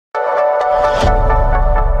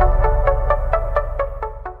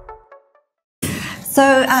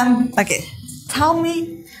Okay, tell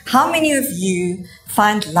me, how many of you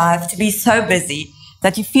find life to be so busy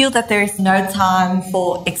that you feel that there is no time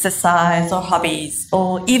for exercise or hobbies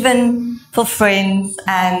or even for friends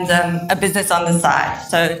and a business on the side?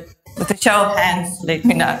 So with a show of hands, let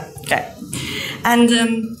me know. Okay.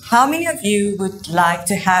 And how many of you would like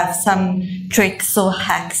to have some tricks or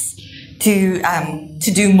hacks to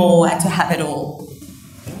do more and to have it all?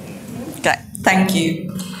 Okay, thank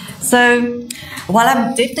you. So while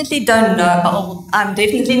I definitely don't know, I'm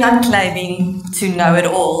definitely not claiming to know it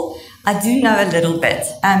all, I do know a little bit.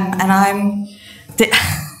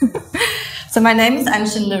 So my name is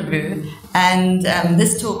Anchen Roux, and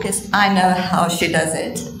this talk is I Know How She Does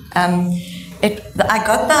It. I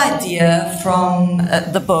got the idea from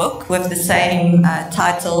the book with the same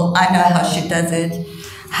title, I Know How She Does It,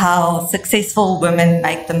 How Successful Women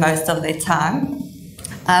Make the Most of Their Time.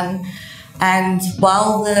 And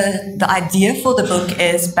while the idea for the book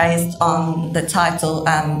is based on the title,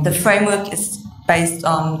 the framework is based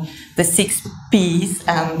on the 6 P's,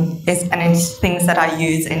 and it's things that I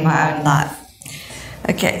use in my own life.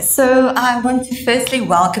 Okay, so I want to firstly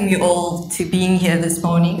welcome you all to being here this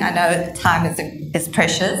morning. I know time is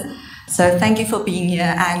precious, so thank you for being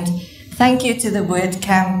here, and thank you to the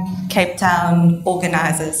WordCamp Cape Town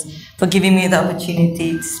organizers for giving me the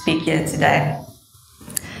opportunity to speak here today.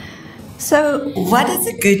 So what does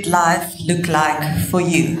a good life look like for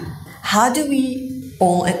you? How do we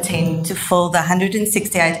all attempt to fill the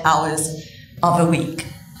 168 hours of a week?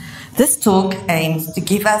 This talk aims to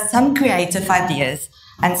give us some creative ideas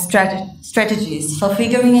and strategies for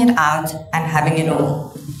figuring it out and having it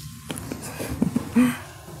all.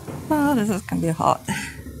 Oh, this is going to be hard.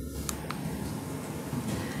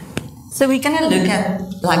 So we're going to look at,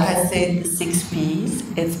 like I said, the 6 P's.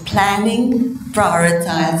 It's planning,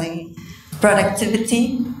 prioritizing,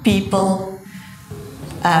 productivity, people,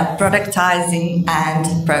 productizing,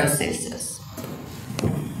 and processes.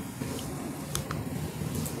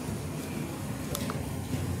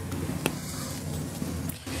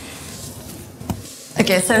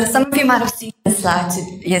 Okay, so some of you might have seen the slide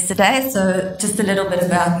yesterday, so just a little bit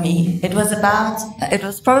about me. It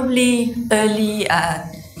was probably early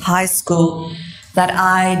high school that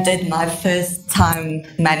I did my first time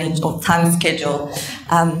schedule.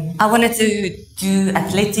 I wanted to do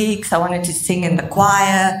athletics, I wanted to sing in the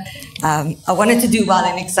choir, I wanted to do well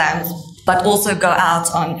in exams, but also go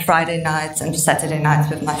out on Friday nights and Saturday nights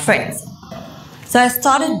with my friends. So I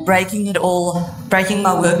started breaking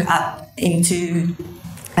my work up into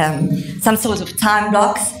some sort of time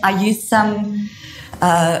blocks. I used some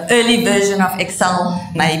early version of Excel,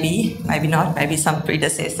 maybe not, maybe some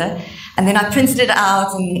predecessor. And then I printed it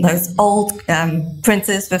out in those old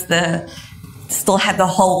printers still had the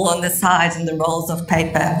hole on the sides and the rolls of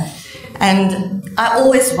paper. And I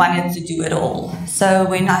always wanted to do it all. So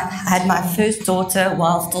when I had my first daughter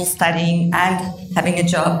while still studying and having a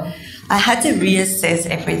job, I had to reassess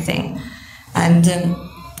everything. And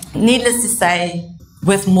needless to say,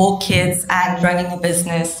 with more kids and running a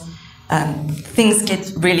business, things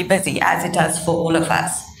get really busy, as it does for all of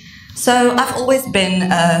us. So I've always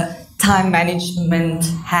been a time management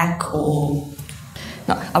hack,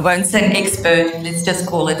 no, I won't say an expert, let's just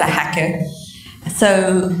call it a hacker.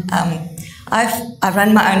 So I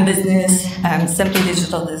run my own business, Simply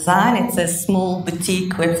Digital Design. It's a small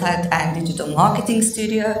boutique website and digital marketing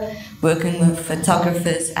studio, working with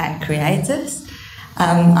photographers and creatives.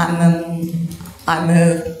 I'm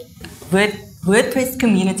a WordPress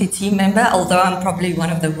community team member, although I'm probably one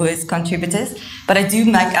of the worst contributors, but I do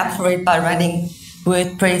make up for it by running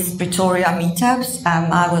WordPress Pretoria meetups.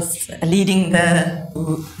 I was leading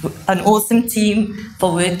an awesome team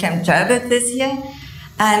for WordCamp Joburg this year,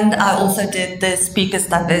 and I also did the Speakers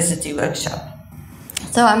Diversity Workshop.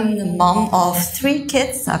 So I'm the mom of 3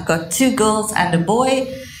 kids. I've got 2 girls and a boy,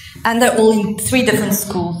 and they're all in 3 different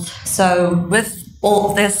schools. So with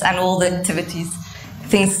all this and all the activities,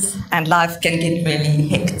 things and life can get really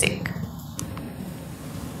hectic.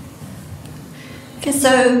 Okay,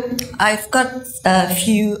 so I've got a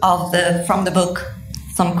few from the book,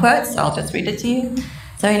 some quotes, so I'll just read it to you.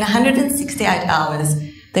 So in 168 hours,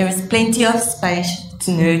 there is plenty of space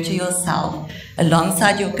to nurture yourself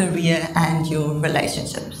alongside your career and your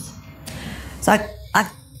relationships. So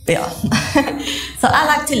so I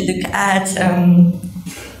like to look at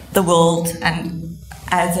the world and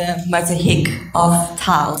as a mosaic of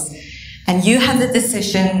tiles, and you have the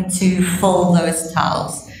decision to fill those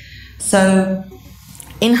tiles. So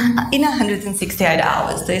in 168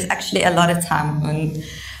 hours, there's actually a lot of time. When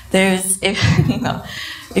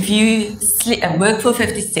if you work for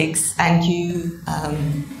 56 and you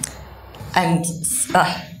and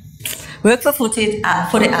work for 40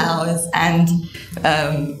 hours and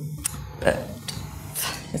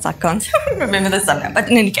yes, I can't remember the sum now, but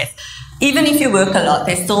in any case, even if you work a lot,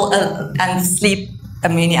 there's still and sleep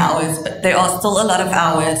many hours, but there are still a lot of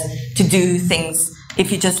hours to do things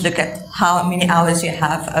if you just look at how many hours you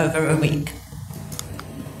have over a week.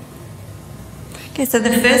 Okay, so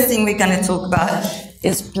the first thing we're going to talk about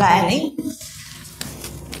is planning.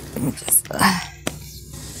 Let me just,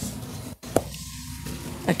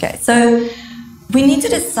 okay, so we need to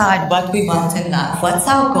decide what we want in life, what's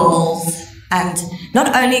our goals, and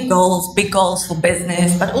not only goals, big goals for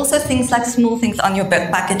business, but also things like small things on your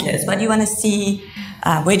bucket list. What do you want to see?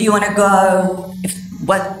 Where do you want to go?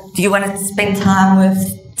 What do you want to spend time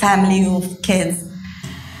with family or kids?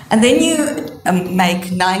 And then you make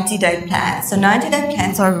 90-day plans. So 90-day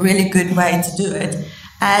plans are a really good way to do it,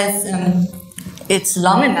 as it's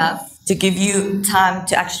long enough to give you time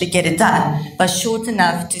to actually get it done, but short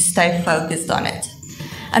enough to stay focused on it.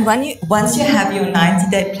 And once you have your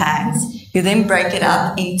 90-day plans, you then break it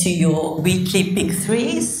up into your weekly big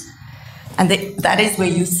threes. And that is where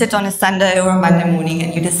you sit on a Sunday or a Monday morning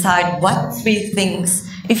and you decide what 3 things,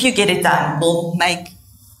 if you get it done, will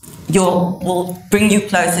bring you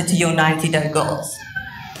closer to your 90-day goals.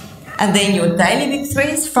 And then your daily big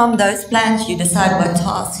threes, from those plans, you decide what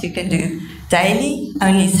tasks you can do daily,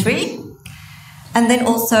 only 3. And then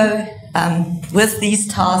also, with these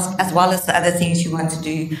tasks, as well as the other things you want to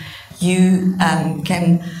do, you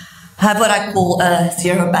can have what I call a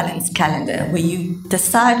zero balance calendar, where you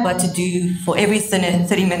decide what to do for every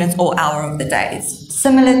 30 minutes or hour of the day. It's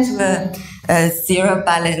similar to a zero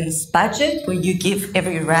balance budget, where you give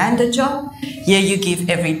every rand a job. Here you give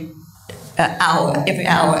every hour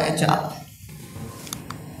a job.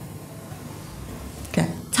 Okay.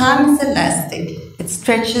 Time is elastic. It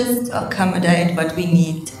stretches to accommodate what we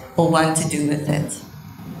need or want to do with it.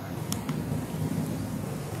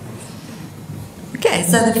 Okay,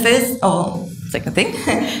 so the second thing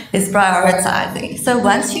is prioritizing. So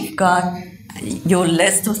once you've got your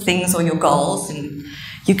list of things or your goals, and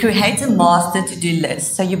you create a master to-do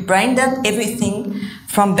list. So you brain dump everything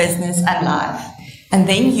from business and life, and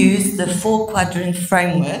then use the 4-quadrant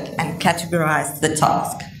framework and categorize the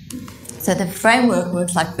task. So the framework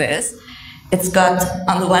works like this. It's got,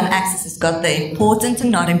 on the one axis, it's got the important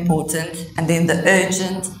and not important, and then the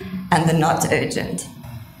urgent and the not urgent.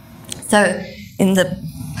 So in the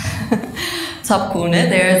top corner,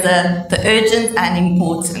 there is the urgent and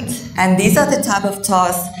important. And these are the type of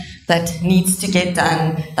tasks that needs to get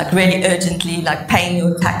done, like really urgently, like paying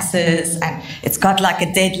your taxes, and it's got like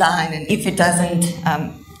a deadline, and if it doesn't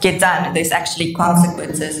get done, there's actually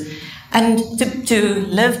consequences. And to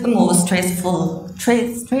live a more stress-free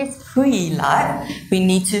life, we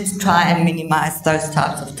need to try and minimize those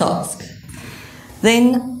types of tasks.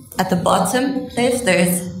 Then at the bottom left,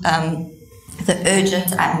 there's the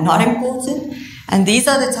urgent and not important. And these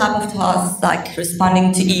are the type of tasks like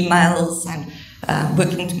responding to emails and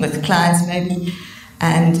working with clients maybe.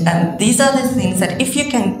 And these are the things that if you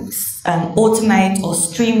can automate or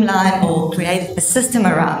streamline or create a system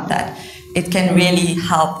around that, it can really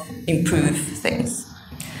help improve things.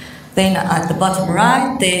 Then at the bottom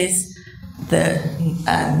right, there's the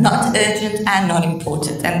not urgent and not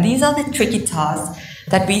important. And these are the tricky tasks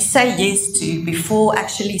that we say yes to before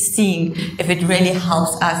actually seeing if it really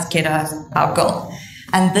helps us get our goal.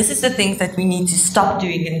 And this is the things that we need to stop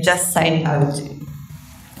doing and just say no to.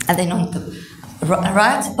 And then on the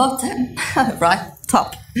right bottom, right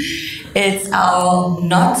top, it's our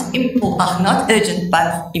not urgent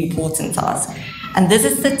but important task. And this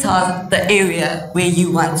is the task, the area where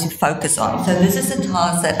you want to focus on. So this is a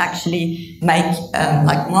task that actually make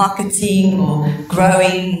like marketing or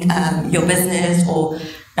growing your business or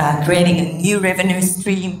creating a new revenue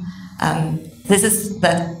stream. This is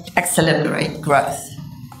that accelerate growth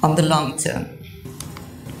on the long term.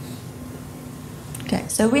 Okay,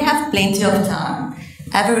 so we have plenty of time.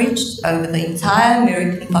 Averaged over the entire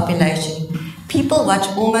American population, people watch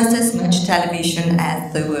almost as much television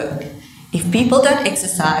as they work. If people don't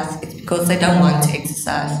exercise, it's because they don't want to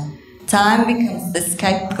exercise. Time becomes the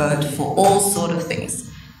scapegoat for all sort of things,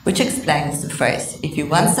 which explains the phrase, if you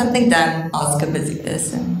want something done, ask a busy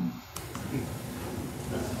person.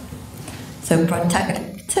 So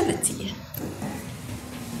productivity.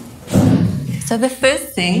 So the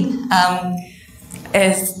first thing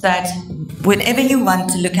is that whenever you want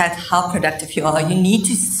to look at how productive you are, you need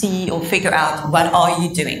to see or figure out what are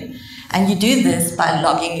you doing. And you do this by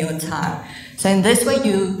logging your time. So in this way,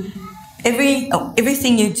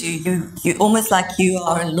 everything you do, you almost like you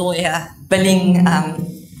are a lawyer billing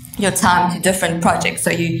your time to different projects.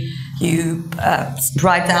 So you You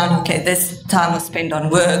write down, okay, this time was spent on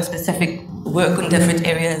work, specific work on different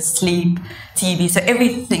areas, sleep, TV, so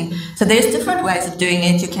everything. So there's different ways of doing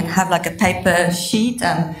it. You can have like a paper sheet.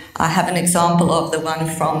 I have an example of the one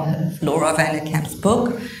from Laura Vanderkamp's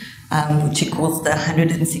book, which she calls the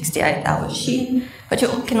 168-hour sheet. But you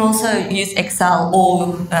can also use Excel,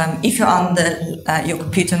 or if you're on your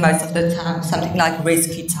computer most of the time, something like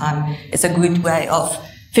Rescue Time is a good way of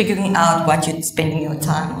figuring out what you're spending your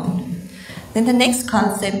time on. Then the next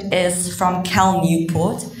concept is from Cal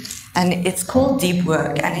Newport, and it's called deep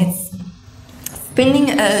work, and it's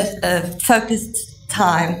spending a focused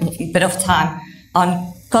time, a bit of time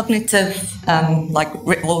on cognitive,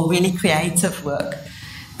 or really creative work.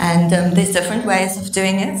 And there's different ways of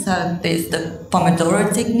doing it. So there's the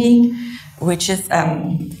Pomodoro technique, which is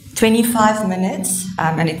 25 minutes,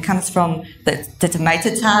 and it comes from the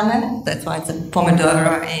tomato timer. That's why it's a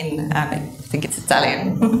Pomodoro in, I think it's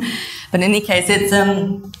Italian. But in any case, it's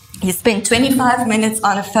you spend 25 minutes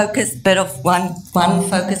on a focused bit of one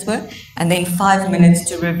focus work, and then 5 minutes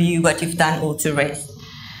to review what you've done or to rest.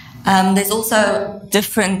 There's also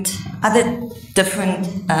other different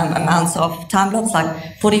amounts of time blocks,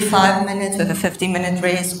 like 45 minutes with a 50-minute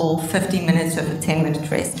rest, or 50 minutes with a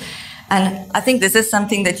 10-minute rest. And I think this is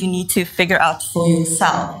something that you need to figure out for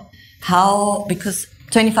yourself. Because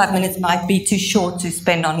 25 minutes might be too short to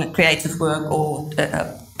spend on creative work or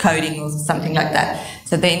coding or something like that.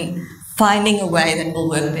 So then finding a way that will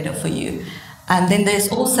work better for you. And then there's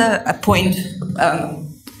also a point,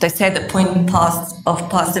 they say the point past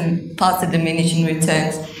the diminishing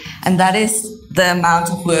returns, and that is the amount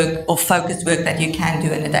of work or focused work that you can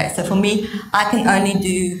do in a day. So for me, I can only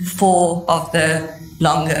do 4 of the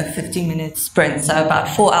longer 15-minute sprints, so about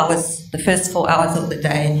 4 hours, the first 4 hours of the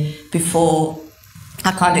day before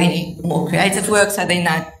I can't do any more creative work. So then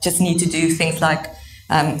I just need to do things like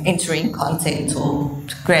entering content or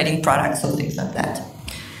creating products or things like that.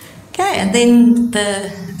 Okay, and then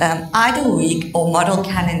the ideal week or model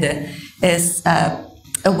calendar is a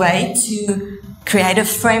way to create a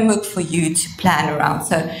framework for you to plan around.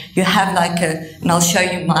 So you have and I'll show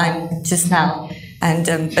you mine just now,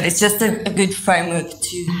 but it's just a good framework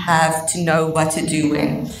to have to know what to do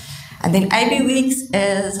when. And then AB weeks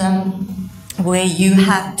is where you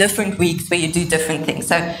have different weeks where you do different things.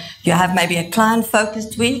 So you have maybe a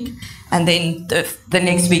client-focused week, and then the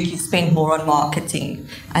next week you spend more on marketing,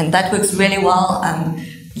 and that works really well.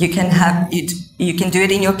 You can do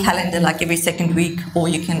it in your calendar like every second week, or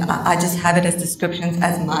you can. I just have it as descriptions,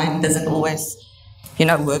 as mine doesn't always,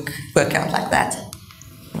 work out like that.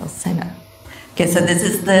 I'll say no. Okay, so this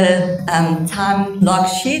is the time log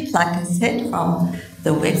sheet, like I said, from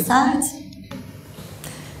the website.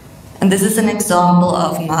 And this is an example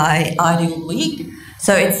of my ideal week.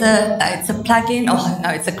 So it's a plugin,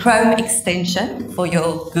 it's a Chrome extension for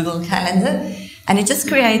your Google Calendar, and it just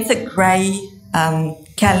creates a grey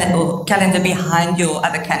calendar behind your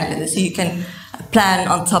other calendar, so you can plan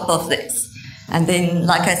on top of this. And then,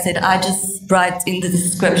 like I said, I just write in the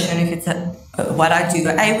description if it's what I do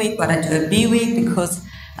A week, what I do a B week, because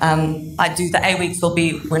I do the A weeks will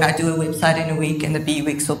be when I do a website in a week, and the B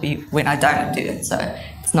weeks will be when I don't do it. So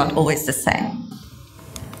it's not always the same.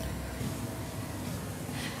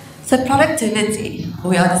 So productivity,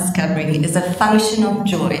 we are discovering, is a function of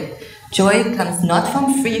joy. Joy comes not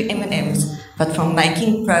from free M&Ms, but from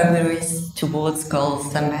making progress towards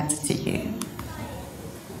goals that matter to you.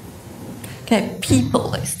 Okay,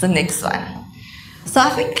 people is the next one. So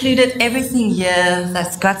I've included everything here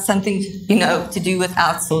that's got something, to do with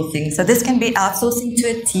outsourcing. So this can be outsourcing to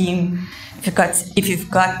a team, if you've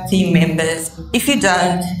got team members. If you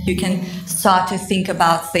don't, you can start to think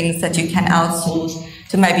about things that you can outsource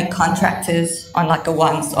to maybe contractors on like a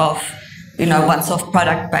once-off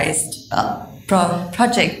product-based,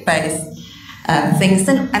 project-based things,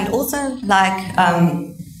 and also like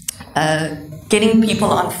getting people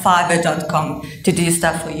on Fiverr.com to do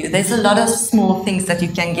stuff for you. There's a lot of small things that you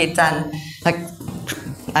can get done, like,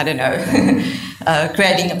 I don't know,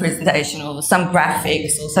 creating a presentation or some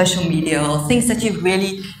graphics or social media or things that you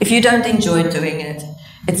really, if you don't enjoy doing it,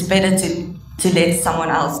 it's better to let someone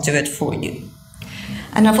else do it for you.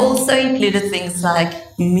 And I've also included things like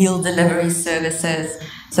meal delivery services,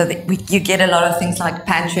 so that you get a lot of things like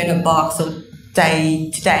pantry in a box or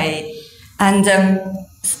day to day. And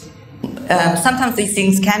sometimes these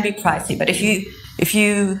things can be pricey, but if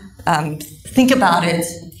you think about it,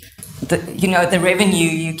 the revenue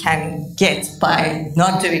you can get by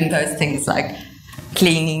not doing those things like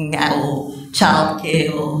cleaning or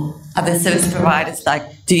childcare or other service providers like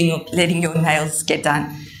letting your nails get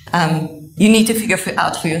done. you need to figure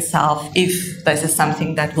out for yourself if this is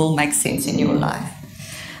something that will make sense in your life.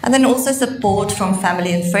 And then also support from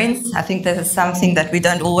family and friends. I think that is something that we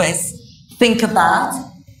don't always think about,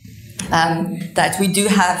 that we do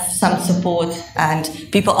have some support and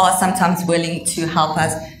people are sometimes willing to help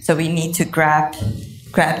us, so we need to grab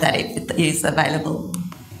that if it is available.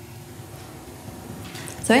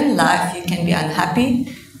 So in life you can be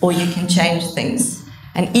unhappy or you can change things.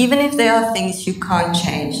 And even if there are things you can't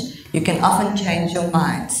change, you can often change your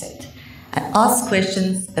mindset and ask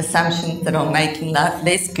questions, assumptions that are making life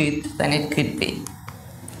less good than it could be.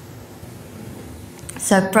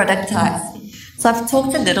 So productize. So I've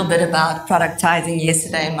talked a little bit about productizing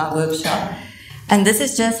yesterday in my workshop, and this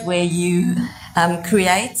is just where you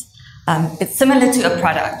create, it's similar to a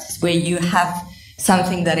product, where you have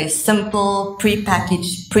something that is simple,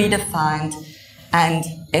 pre-packaged, predefined, and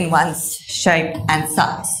in one's shape and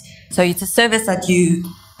size. So it's a service that you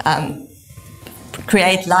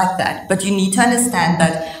create like that, but you need to understand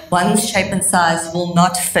that one's shape and size will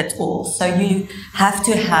not fit all. So you have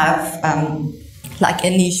to have like a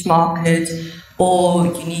niche market, or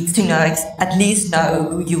you need to know, at least know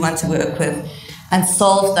who you want to work with and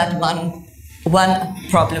solve that one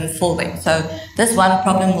problem for them. So this one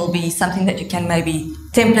problem will be something that you can maybe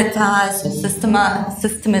templatize or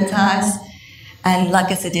systematize. And like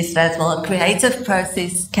I said yesterday as well, a creative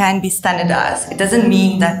process can be standardized. It doesn't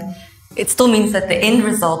mean that, it still means that the end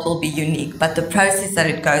result will be unique, but the process that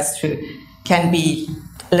it goes through can be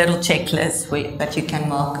a little checklist that you can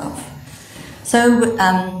mark off. So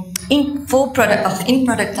in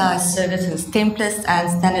productized services, templates and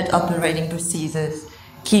standard operating procedures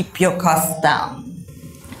keep your costs down.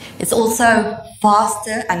 It's also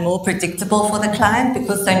faster and more predictable for the client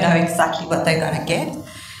because they know exactly what they're going to get.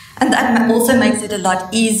 And that also makes it a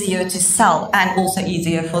lot easier to sell and also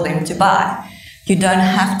easier for them to buy. You don't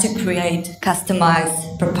have to create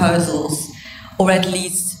customized proposals, or at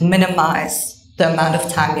least minimize the amount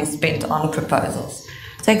of time you spend on proposals.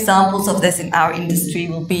 So examples of this in our industry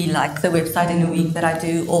will be like the website in a week that I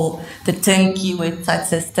do, or the turnkey website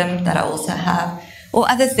system that I also have, or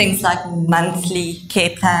other things like monthly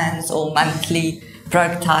care plans or monthly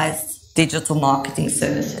productized digital marketing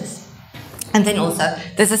services. And then also,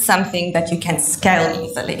 this is something that you can scale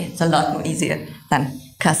easily. It's a lot more easier than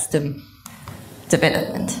custom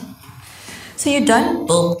development. So you don't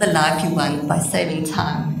build the life you want by saving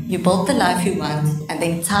time. You build the life you want, and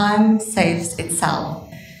then time saves itself.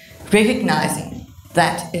 Recognizing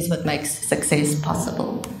that is what makes success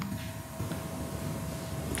possible.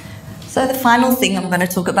 So the final thing I'm going to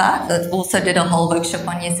talk about, that also did a whole workshop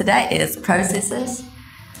on yesterday, is processes.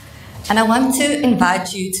 And I want to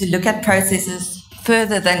invite you to look at processes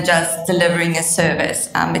further than just delivering a service.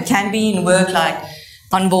 It can be in work like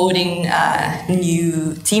onboarding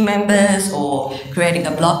new team members, or creating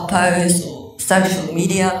a blog post, or social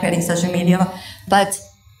media, creating social media. But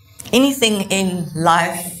anything in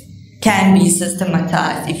life can be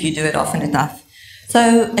systematized if you do it often enough.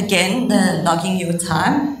 So again, the logging your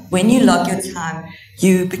time. When you log your time,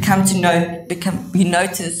 you you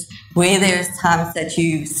notice where there's times that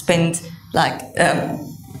you spend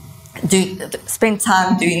spend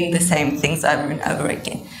time doing the same things over and over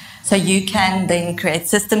again. So you can then create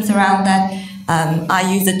systems around that. I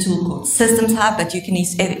use a tool called Systems Hub, but you can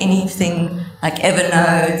use anything like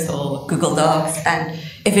Evernote or Google Docs, and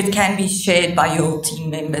if it can be shared by your team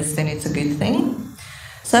members, then it's a good thing.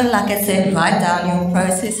 So like I said, write down your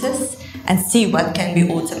processes and see what can be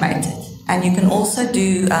automated. And you can also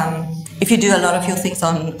do, if you do a lot of your things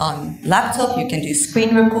on laptop, you can do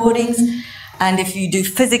screen recordings. And if you do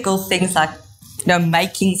physical things like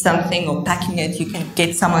making something or packing it, you can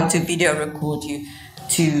get someone to video record you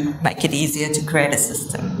to make it easier to create a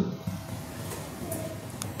system.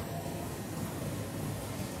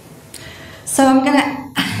 So I'm going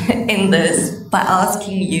to end this by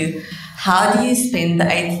asking you, how do you spend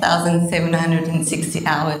the 8,760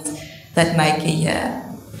 hours that make a year?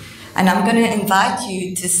 And I'm going to invite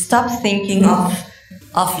you to stop thinking of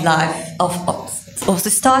life, or to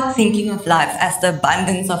start thinking of life as the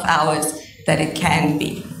abundance of hours that it can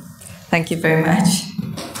be. Thank you very much.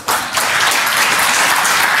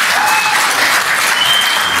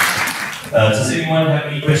 Does anyone have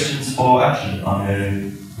any questions for Anchen on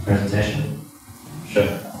her presentation? Sure.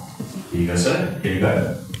 Here you go, sir. Here you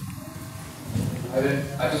go.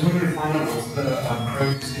 I just wanted to find out what's the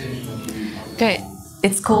process that you... Okay.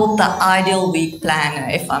 It's called the Ideal Week Planner,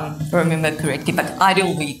 if I remember correctly, but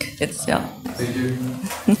Ideal Week, yeah. Thank you.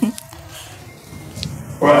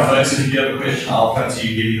 Alright, folks, if you have a question, I'll come to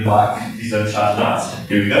you, give you the mic. Please don't shout it out.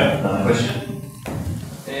 Here we go. Another question.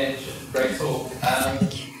 And great talk.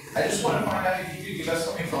 I just want to find out if you could give us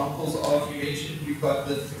some examples of, you mentioned you've got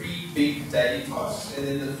the 3 big daily tasks and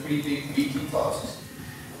then the 3 big weekly tasks.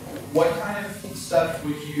 What kind of stuff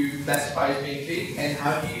would you classify as being big, and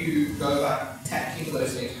how do you go about tackling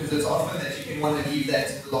those things? Because it's often that you can want to leave that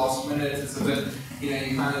to the last minute. It's a bit,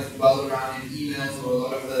 you kind of dwell around in emails or a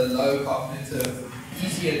lot of the low cognitive,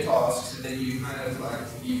 easier tasks, and then you kind of like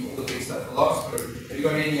leave all the big stuff for last. Have you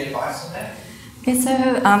got any advice on that? Okay,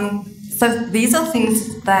 so these are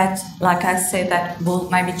things that, like I said, that will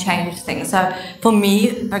maybe change things. So for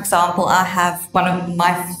me, for example, I have one of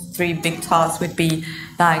my 3 big tasks would be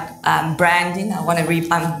like branding.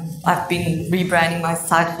 I've been rebranding my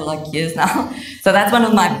site for like years now. So that's one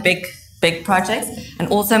of my big projects. And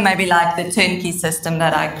also maybe like the turnkey system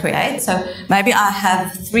that I create. So maybe I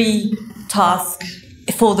have 3 tasks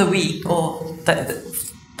for the week or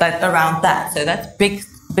that around that. So that's big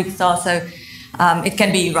task. So it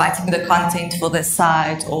can be writing the content for the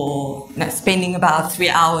site, or spending about 3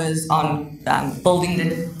 hours on building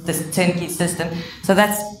this turnkey system. So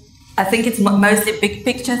I think it's mostly big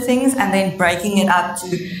picture things, and then breaking it up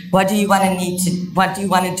to what do you want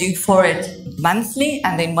to do for it monthly,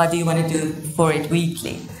 and then what do you want to do for it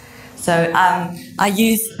weekly. So I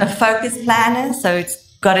use a focus planner, so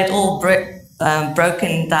it's got it all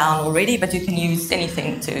broken down already, but you can use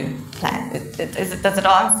anything to plan. Does it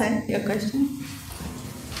answer your question?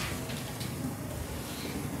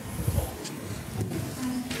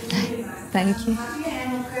 Thank you. How do you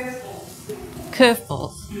handle curveballs?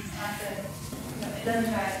 Curveballs. It doesn't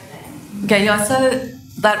try to plan. Okay, yeah, so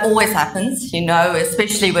that always happens,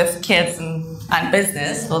 especially with kids and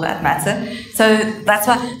business for that matter. So that's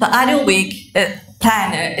why the ideal week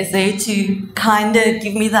planner is there to kind of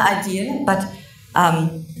give me the idea, but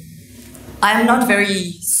I'm not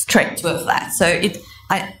very strict with that. So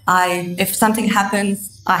if something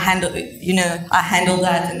happens, I handle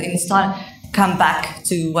that, and then come back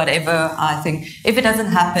to whatever I think. If it doesn't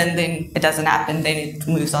happen, then it doesn't happen. Then it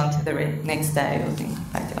moves on to the next day or things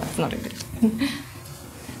like that. It's not a good.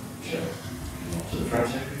 Sure. To the front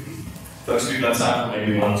here. Folks, we've got time for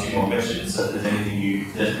maybe 1 or 2 more questions. So if there's anything you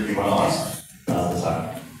desperately want to ask, now's the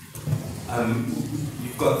time.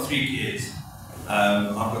 You've got 3 kids.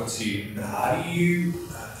 I've got 2. How do you?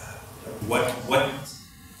 What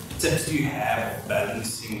tips do you have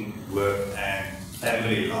balancing work and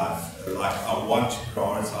family life? Like, I want to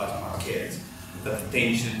prioritize my kids, but the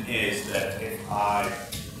tension is that if I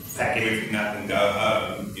pack everything up and go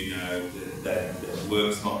home, that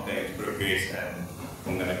work's not going to progress, and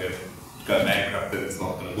I'm going to go bankrupt, and it's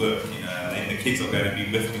not going to work, and then the kids are going to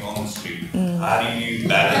be with me on the street. How do you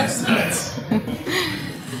balance that?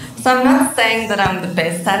 So I'm not saying that I'm the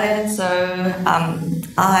best at it. So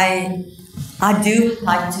I do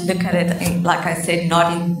like to look at it, like I said,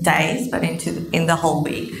 not in days, but in the whole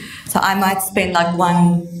week. So I might spend like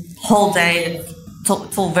one whole day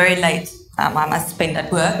till very late. I must spend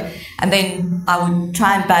at work, and then I would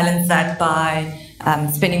try and balance that by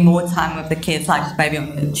spending more time with the kids, like maybe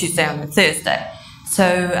on the Tuesday or the Thursday. So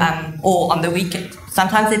or on the weekend.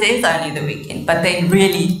 Sometimes it is only the weekend, but then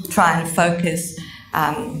really try and focus,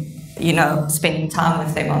 spending time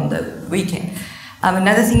with them on the weekend.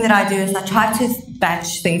 Another thing that I do is I try to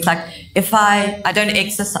batch things. Like if I don't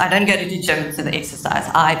exercise, I don't go to the gym to the exercise.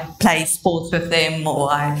 I play sports with them,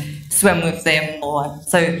 or I swim with them, or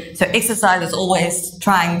so exercise is always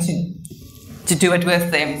trying to do it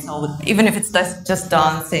with them. So even if it's just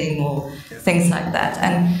dancing or things like that.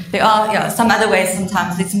 And there are some other ways.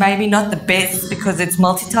 Sometimes it's maybe not the best because it's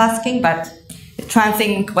multitasking, but try and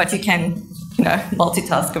think what you can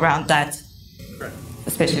multitask around that,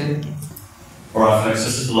 especially with kids. All right, folks,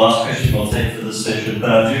 this is the last question we'll take for this session, but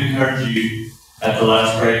I do encourage you at the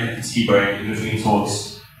last break, at the tea break, in between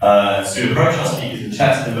talks, to approach our speakers and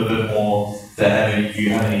chat to them a bit more if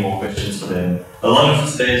you have any more questions for them. A lot of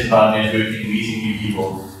today is about networking, meeting new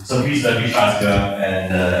people, so please don't be shy to go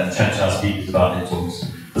and chat to our speakers about their talks.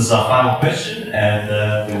 This is our final question, and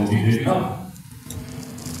then we'll be moving on.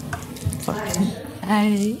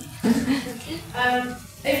 Hi.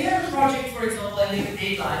 If you have a project, for example, and you have a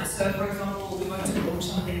deadline, so for example, we want to launch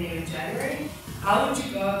something new in January, how would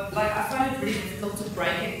you go? Like, I find it really difficult to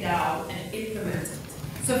break it down and implement it.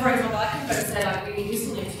 So, for example, I can go and say, like, we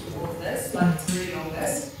still need to do all of this, like, it's really long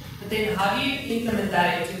list, but then how do you implement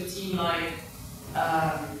that into a team, like,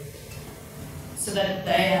 so that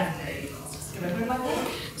they have daily tasks? Can I put it like that?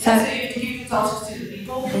 So you give the tasks to the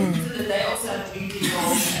people, so that they also have weekly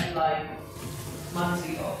goals and, like,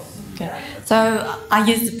 monthly goals. Okay. So I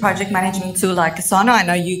use the project management tool like Asana. I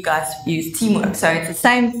know you guys use Teamwork, so it's the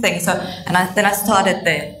same thing. So then I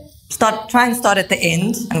try and start at the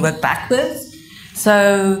end and work backwards.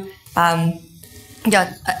 So,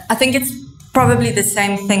 yeah, I think it's probably the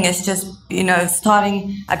same thing as just,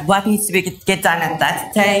 starting at what needs to get done at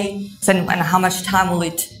that day, so, and how much time will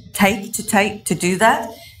it take to do that,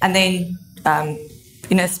 and then,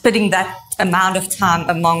 splitting that amount of time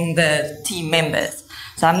among the team members.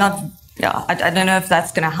 So I'm not, I don't know if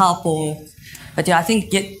that's going to help but I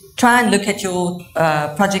think try and look at your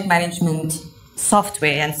project management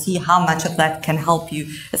software and see how much of that can help you,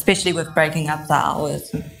 especially with breaking up the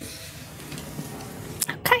hours.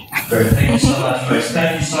 Okay. Great. Thank you so much, folks.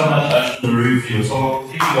 Thank you so much, Anchen and Roux, for your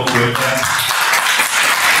talk. Keep your WordPress.